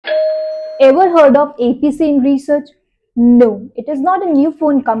Ever heard of APC in research? No, it is not a new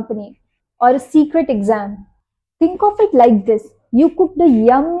phone company or a secret exam. Think of it like this: you cooked a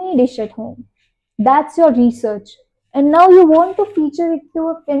yummy dish at home. That's your research. And now you want to feature it to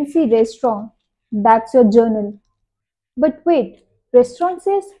a fancy restaurant. That's your journal. But wait, restaurant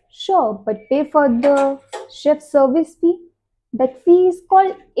says sure, but pay for the chef service fee. That fee is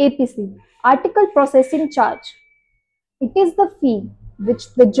called APC, Article Processing Charge. It is the fee which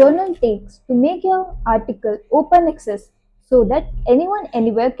the journal takes to make your article open access so that anyone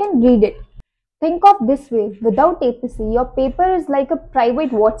anywhere can read it. Think of this way: without APC, your paper is like a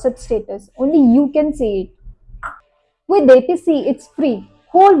private WhatsApp status, only you can see it. With APC, it's free.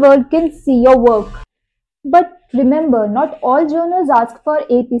 Whole world can see your work. But remember, not all journals ask for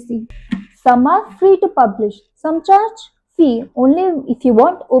APC. Some are free to publish, some charge fee only if you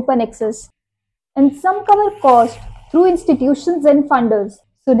want open access, and some cover cost through institutions and funders.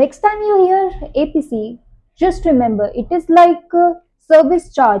 So next time you hear APC, just remember it is like a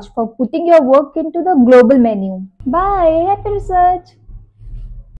service charge for putting your work into the global menu. Bye, happy research!